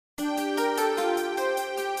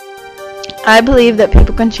I believe that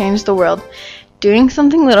people can change the world. Doing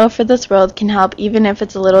something little for this world can help even if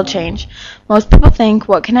it's a little change. Most people think,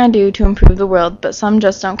 what can I do to improve the world, but some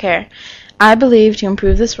just don't care. I believe to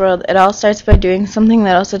improve this world, it all starts by doing something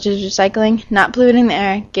little such as recycling, not polluting the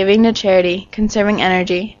air, giving to charity, conserving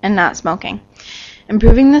energy, and not smoking.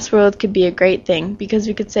 Improving this world could be a great thing because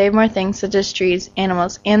we could save more things such as trees,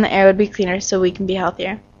 animals, and the air would be cleaner so we can be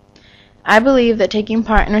healthier. I believe that taking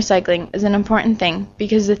part in recycling is an important thing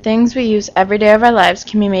because the things we use every day of our lives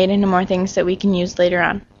can be made into more things that we can use later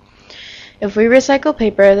on. If we recycle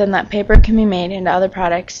paper, then that paper can be made into other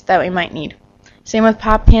products that we might need. Same with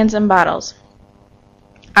pop cans and bottles.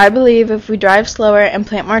 I believe if we drive slower and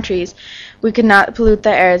plant more trees, we could not pollute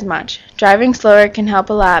the air as much. Driving slower can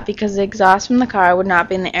help a lot because the exhaust from the car would not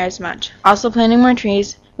be in the air as much. Also, planting more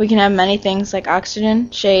trees, we can have many things like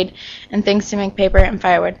oxygen, shade, and things to make paper and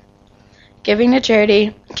firewood. Giving to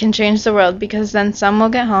charity can change the world because then some will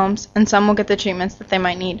get homes and some will get the treatments that they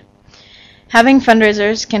might need. Having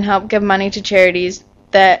fundraisers can help give money to charities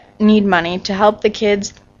that need money to help the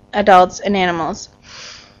kids, adults, and animals.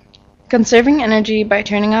 Conserving energy by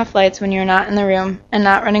turning off lights when you're not in the room and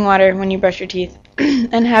not running water when you brush your teeth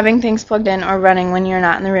and having things plugged in or running when you're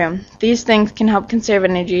not in the room. These things can help conserve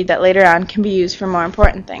energy that later on can be used for more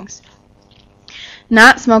important things.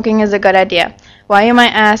 Not smoking is a good idea. Why, you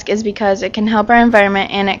might ask, is because it can help our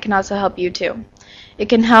environment and it can also help you too. It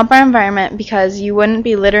can help our environment because you wouldn't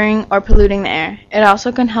be littering or polluting the air. It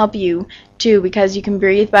also can help you too because you can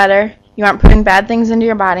breathe better, you aren't putting bad things into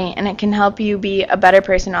your body, and it can help you be a better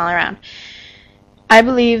person all around. I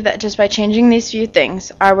believe that just by changing these few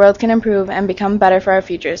things, our world can improve and become better for our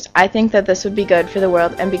futures. I think that this would be good for the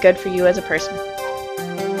world and be good for you as a person.